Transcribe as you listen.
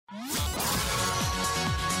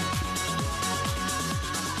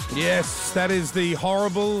Yes, that is the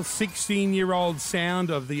horrible 16-year-old sound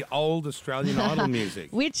of the old Australian Idol music.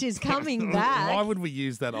 Which is coming back. Why would we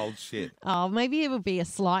use that old shit? Oh, maybe it will be a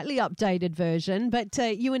slightly updated version. But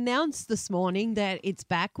you announced this morning that it's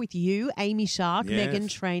back with you, Amy Shark, Yes, Meghan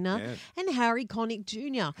Trainor, yes. and Harry Connick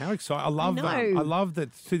Jr. How exciting. I love that. know. I love that.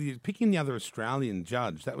 Picking the other Australian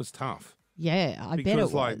judge, that was tough. Yeah, I bet it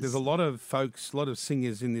Because, was. there's a lot of folks, a lot of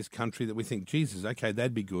singers in this country that we think, Jesus, okay,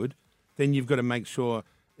 that'd be good. Then you've got to make sure,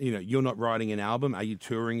 you're not writing an album. Are you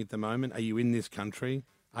touring at the moment? Are you in this country?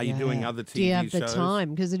 Are you doing other TV shows? Do you have the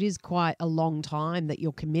time? Because it is quite a long time that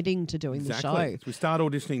you're committing to doing the show. So we start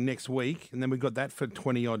auditioning next week, and then we've got that for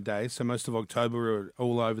 20-odd days. So most of October are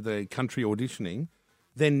all over the country auditioning.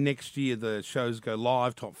 Then next year the shows go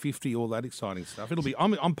live, top 50, all that exciting stuff. It'll be.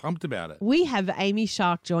 I'm pumped about it. We have Amy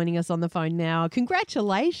Shark joining us on the phone now.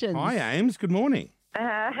 Congratulations. Hi, Ames. Good morning.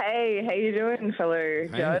 Hey, how you doing, fellow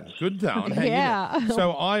judge? Good, darling. Hey, Yeah.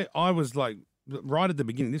 So I was like, right at the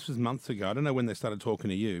beginning, this was months ago. I don't know when they started talking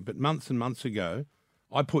to you, but months and months ago,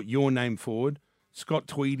 I put your name forward, Scott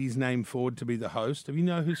Tweedy's name forward to be the host. Do you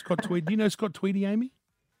know Scott Tweedy, Amy?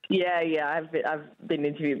 Yeah, I've been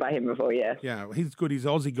interviewed by him before, yeah. Yeah, he's good. He's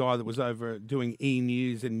an Aussie guy that was over doing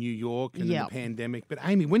E-News in New York and then Yep. the pandemic. But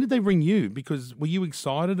Amy, when did they ring you? Because were you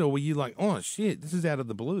excited or were you like, oh shit, this is out of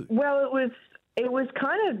the blue? Well, it was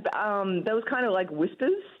kind of there was kind of like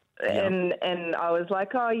whispers, Yeah. and I was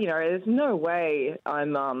like, there's no way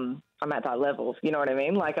I'm at that level. You know what I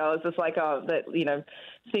mean? Like I was just like,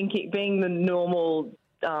 thinking, being the normal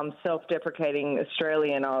self-deprecating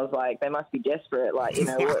Australian, I was like, they must be desperate. Like,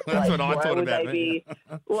 That's what I thought about me.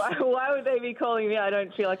 Why would they be calling me? I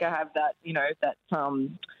don't feel like I have that,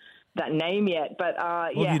 that name yet. But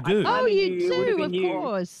you do. You do, of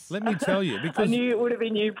course. Let me tell you, because I knew it would have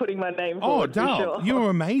been you putting my name oh, forward. Dale, for sure. you're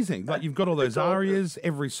amazing. Like you've got all those It's awesome. arias,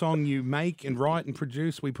 every song you make and write and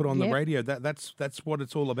produce, we put on the Yep. radio. That's what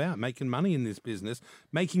it's all about, making money in this business,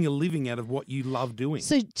 making a living out of what you love doing.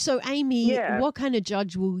 So Amy, Yeah. what kind of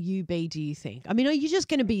judge will you be, do you think? I mean, are you just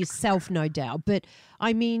going to be yourself, no doubt, but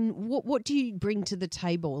I mean, what do you bring to the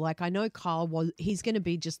table? Like, I know Kyle, he's going to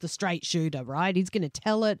be just the straight shooter, right? He's going to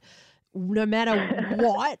tell it no matter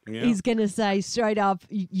what. Yeah. He's going to say straight up,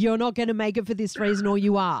 you're not going to make it for this reason or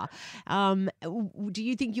you are. Do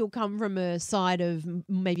you think you'll come from a side of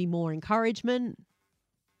maybe more encouragement?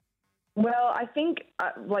 Well, I think,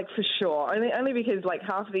 for sure, only because,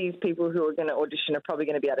 half of these people who are going to audition are probably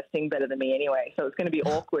going to be able to sing better than me anyway, so it's going to be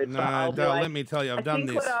awkward. No, but I'll be Dale, like, let me tell you, I've I done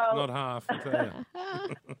think this, what I'll- not half. I tell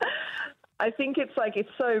you. I think it's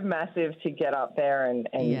so massive to get up there and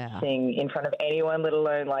Yeah. sing in front of anyone, let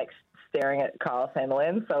alone, staring at Kyle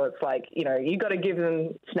Sandilands. So it's you got to give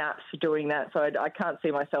them snaps for doing that, so I can't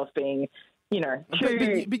see myself being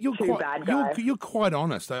But you're too quite, bad guy. you're quite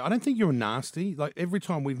honest, though. I don't think you're nasty. Like, every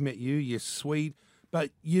time we've met you, you're sweet, but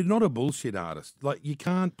you're not a bullshit artist. Like, you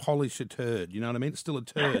can't polish a turd, you know what I mean? It's still a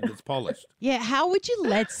turd that's polished. Yeah, how would you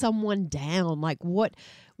let someone down? Like, what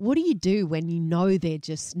do you do when you know they're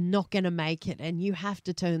just not going to make it and you have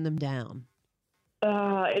to turn them down?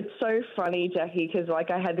 It's so funny, Jackie, because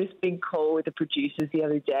I had this big call with the producers the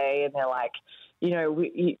other day, and they're like, they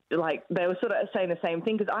were sort of saying the same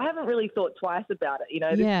thing, because I haven't really thought twice about it.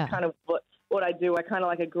 This Yeah. is kind of what I do. I kind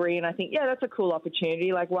of agree, and I think, yeah, that's a cool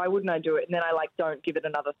opportunity. Like, why wouldn't I do it? And then I don't give it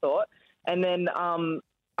another thought. And then I'm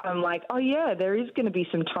like, oh yeah, there is going to be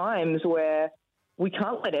some times where we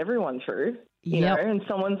can't let everyone through, you Yep. know, and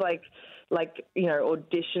someone's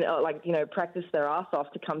audition, practice their ass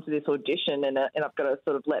off to come to this audition, and I've got to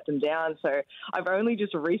sort of let them down. So I've only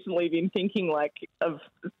just recently been thinking of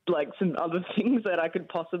some other things that I could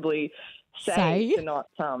possibly say to not,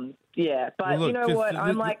 yeah. But Well, look, you know just- what?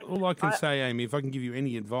 I'm like, all I can say, Amy, if I can give you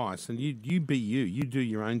any advice, and you be you do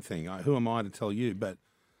your own thing. Who am I to tell you? But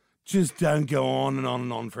just don't go on and on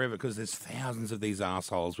and on forever, because there's thousands of these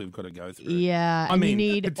assholes we've got to go through. Yeah, I and mean, you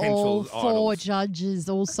need potential all four idols. judges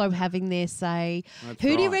also having their say. That's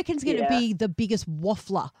Who do you right. reckon's going to Yeah. be the biggest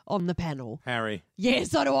waffler on the panel? Harry. Yeah,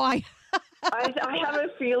 so do I. I have a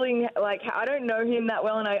feeling I don't know him that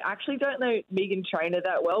well, and I actually don't know Meghan Trainor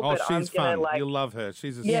that well. Oh, but I'm she's gonna fun. You'll love her.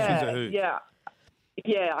 She's a hoot. Yeah.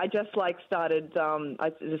 I just started. I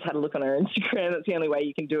just had a look on her Instagram. That's the only way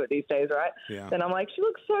you can do it these days, right? Yeah. And I'm like, she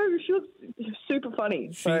looks super funny.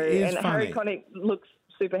 She is and Harry funny. Connick looks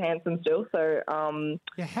super handsome still. So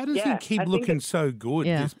Yeah, how does he Yeah, keep I think looking so good,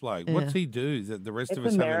 Yeah. this bloke? Yeah. What's he do that the rest it's of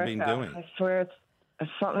us America. haven't been doing? I swear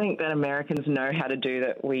something that Americans know how to do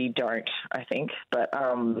that we don't, I think. But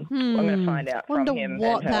I'm going to find out Wonder from him.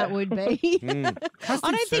 what and her. that would be. Plastic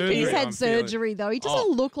I don't think he's surgery, had I'm feeling. surgery, though. He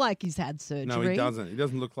doesn't look like he's had surgery. No, he doesn't. He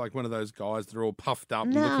doesn't look like one of those guys that are all puffed up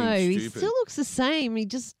and No, looking he stupid. still looks the same. He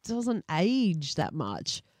just doesn't age that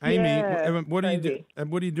much. Amy, Yeah, what are you crazy.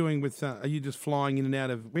 What are you doing with? Are you just flying in and out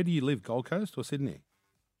of? Where do you live? Gold Coast or Sydney?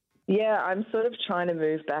 Yeah, I'm sort of trying to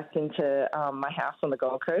move back into my house on the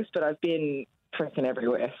Gold Coast, but I've been freaking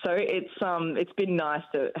everywhere. So it's been nice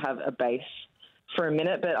to have a base for a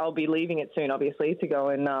minute, but I'll be leaving it soon, obviously, to go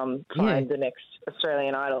and find the next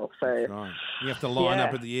Australian Idol. So Right. You have to line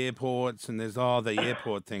up Yeah. at the airports, and there's the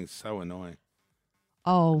airport thing's so annoying.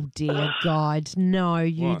 Oh, dear God. No,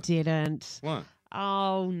 you What? didn't. What?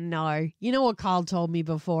 Oh, no. You know what Carl told me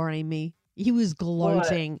before, Amy? He was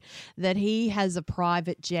gloating that he has a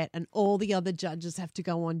private jet and all the other judges have to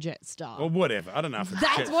go on Jetstar. Or whatever. I don't know if it's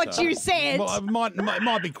That's what Jetstar. you said. Well, it might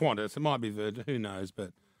be Qantas. It might be Virgin. Who knows?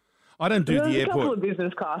 But I don't do there's the a couple airport. of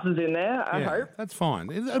business classes in there, I Yeah, hope. that's fine.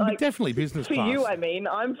 It's Like, definitely business For class. you, I mean,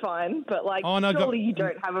 I'm fine, but Oh, no, surely you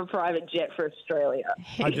don't have a private jet for Australia.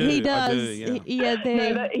 I do, He I does. do, yeah.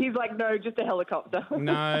 Yeah, No, he's like, no, just a helicopter.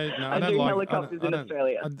 No, I I don't do like helicopters I in don't-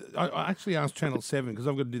 Australia. I actually asked Channel 7 because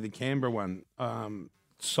I've got to do the Canberra one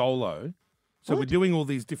solo. So we're doing all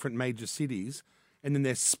these different major cities, and then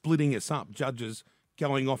they're splitting us up, judges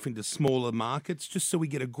going off into smaller markets, just so we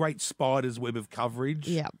get a great spider's web of coverage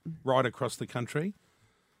Yep. right across the country.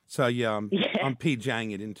 So I'm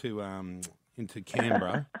PJing it into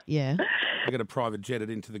Canberra. Yeah. I got a private jetted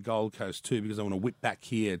into the Gold Coast too because I want to whip back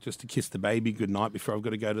here just to kiss the baby goodnight before I've got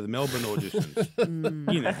to go to the Melbourne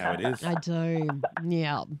auditions. You know how it is. I do.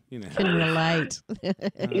 Yeah. You know how Can it is. relate.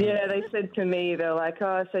 Yeah, they said to me, they're like,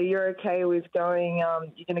 oh, so you're okay with going,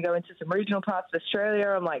 you're going to go into some regional parts of Australia?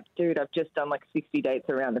 I'm like, dude, I've just done like 60 dates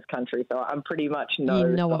around this country, so I'm pretty much know You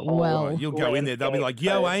know the it whole well. Oh, you'll go in there. They'll be like, landscape,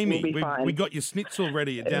 "Yo, so Amy, we'll be we fine. got your schnitzel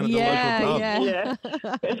ready down at the Yeah, local pub." yeah.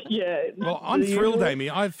 Yeah. Yeah. Well, I'm The thrilled, usual. Amy.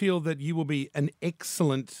 I feel that you will be an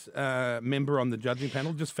excellent member on the judging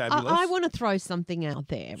panel. Just fabulous. I want to throw something out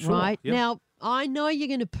there, Sure, right? yep. Now, I know you're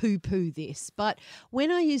going to poo-poo this, but when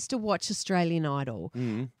I used to watch Australian Idol,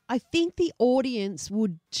 Mm. I think the audience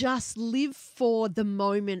would just live for the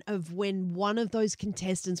moment of when one of those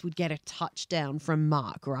contestants would get a touchdown from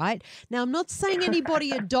Mark, right? Now, I'm not saying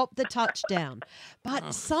anybody adopt the touchdown,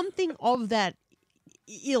 but something of that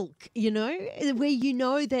ilk, you know, where you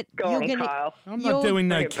know that Go you're on, going to... Kyle. I'm not doing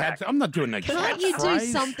no Bring it back. cat. I'm not doing no Can't you do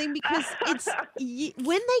catchphrase. something? Because it's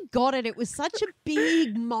when they got it, it was such a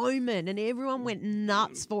big moment, and everyone went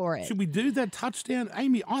nuts for it. Should we do that touchdown,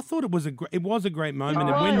 Amy? I thought it was a great moment,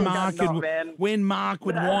 Oh, and when no, Mark no, would, man. when Mark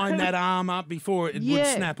would wind that arm up before it would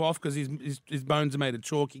Yeah. snap off because his bones are made of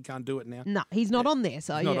chalk, he can't do it now. No, he's not on there,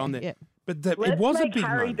 so He's not yeah, on there. yeah. But Let's it was a make big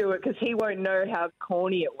Harry moment. do it because he won't know how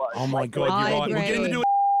corny it was. Oh my Like, God, I you're right. We'll get him to agree. do it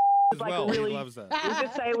as like well. really- He loves that. We'll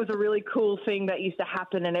just say it was a really cool thing that used to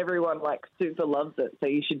happen and everyone like super loves it, so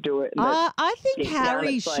you should do it. And I think deep down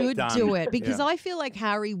Harry it's like- should Done. do it because Yeah. I feel like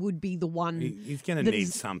Harry would be the one. He's going to that need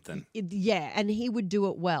is- something. Yeah, and he would do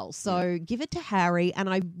it well. So give it to Harry, and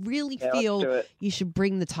I really Yeah, let's do feel it. you should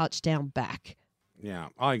bring the touchdown back. Yeah,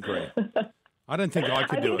 I agree. I don't think I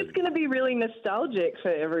could I do think it. it's going to be really nostalgic for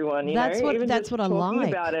everyone. You That's know? what- Even that's just what I talking like.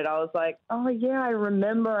 about it. I was like, oh yeah, I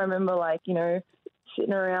remember. I remember, like, you know,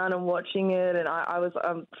 sitting around and watching it, and I was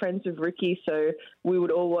friends with Ricky, so we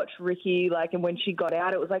would all watch Ricky. Like, and when she got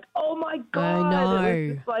out, it was like, oh my god, know. It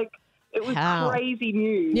was just like it was How? crazy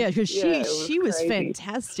news. Yeah, because it she was crazy.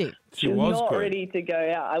 fantastic. She She was was not good. ready to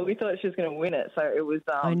go out. We thought she was going to win it, so it was.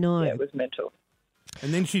 I know. Yeah, it was mental.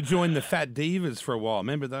 And then she joined the Fat Divas for a while.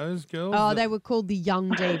 Remember those girls? Oh, The- they were called the Young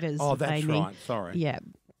Divas. Oh, that's Amy. right. Sorry. Yeah.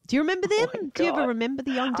 Do you remember them? Oh my Do you ever God. remember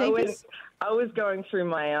the Young I Divas? was going through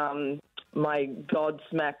my my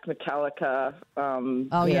Godsmack Metallica.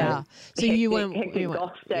 Oh you yeah. know, So you went. hectic you went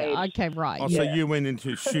goth stage. yeah, okay, right. Oh, yeah. so you went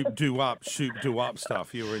into shoot do up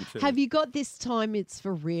stuff. You were into. Have you got This Time It's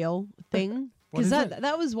For Real thing? What Because is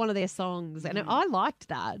that was one of their songs, and I liked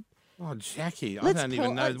that. Oh, Jackie, I Let's don't pull-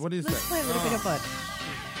 even know let's- what is let's that. play a little bit of Oh, it.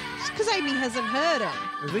 Just because Amy hasn't heard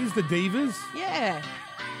it. Are these the Divas? Yeah,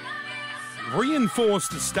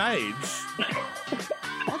 Reinforced the stage.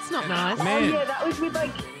 that's not nice. Man. Oh yeah, that was with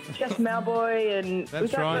like Jeff Malboy and That's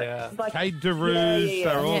was that right. the- Yeah. Like, Kate DeRuse, yeah.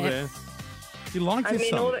 they're all Yeah. there. You like I this mean,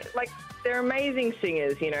 song? all the, like they're amazing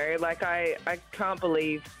singers. You know, like I can't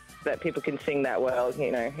believe that people can sing that well.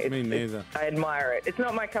 You know, Me neither. I admire it. It's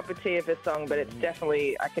not my cup of tea of a song, but it's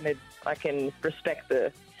definitely I can respect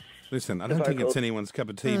the. Listen, I the don't think it's vocals. anyone's cup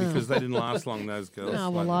of tea because they didn't last long, those girls. Oh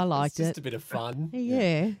well, Like, I It's liked just it. a bit of fun.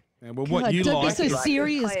 Yeah. Yeah, well, God, what you don't like, be so Like,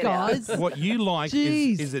 serious, play it out. guys. what you like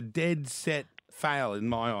Jeez. is a dead set fail in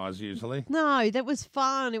my eyes usually. No, that was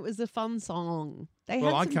fun. It was a fun song. They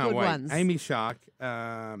Well, I had some can't good wait. ones. Amy Shark,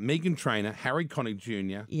 Megan Trainor, Harry Connick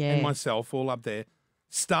Jr., Yeah. and myself all up there,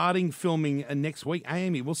 starting filming next week.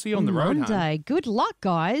 Amy, we'll see you on the road, hon. Monday. Good luck,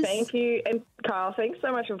 guys. Thank you. And Kyle, thanks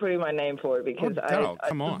so much for putting my name forward because Daryl,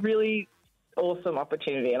 come it's on. a really awesome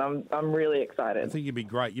opportunity and I'm really I excited. think you'd be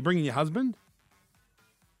great. You bringing your husband?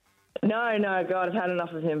 No, God, I've had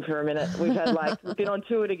enough of him for a minute. We've had we've been on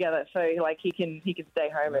tour together, so he can stay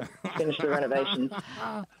home and finish the renovations.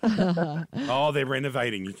 Oh, they're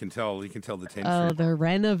renovating. You can tell. You can tell the tension. Oh, the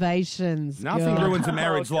renovations. Nothing God. ruins a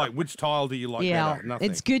marriage like which tile do you like Yeah, better? Nothing.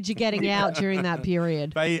 it's good you're getting out during that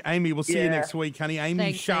period. Amy, we'll see you Yeah. next week, honey. Amy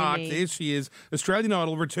Thanks, Shark, Amy. there she is. Australian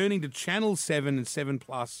Idol returning to Channel 7 and 7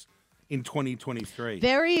 Plus in 2023.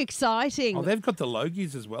 Very exciting. Oh, they've got the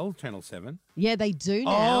Logies as well, Channel 7. Yeah, they do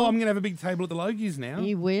now. Oh, I'm going to have a big table at the Logies now.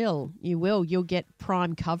 You will. You will. You'll get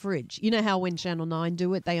prime coverage. You know how when Channel 9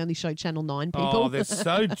 do it, they only show Channel 9 people? Oh, they're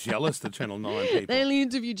so jealous, the Channel 9 people. They only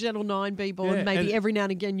interview Channel 9 people, Yeah, and maybe and- every now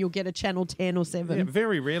and again you'll get a Channel 10 or 7. Yeah,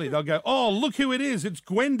 very rarely. They'll go, oh, look who it is. It's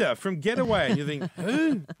Gwenda from Getaway. And you think,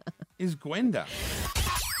 who is Gwenda?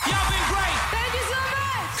 Y'all been great. Thank you so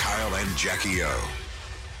much. Kyle and Jackie O.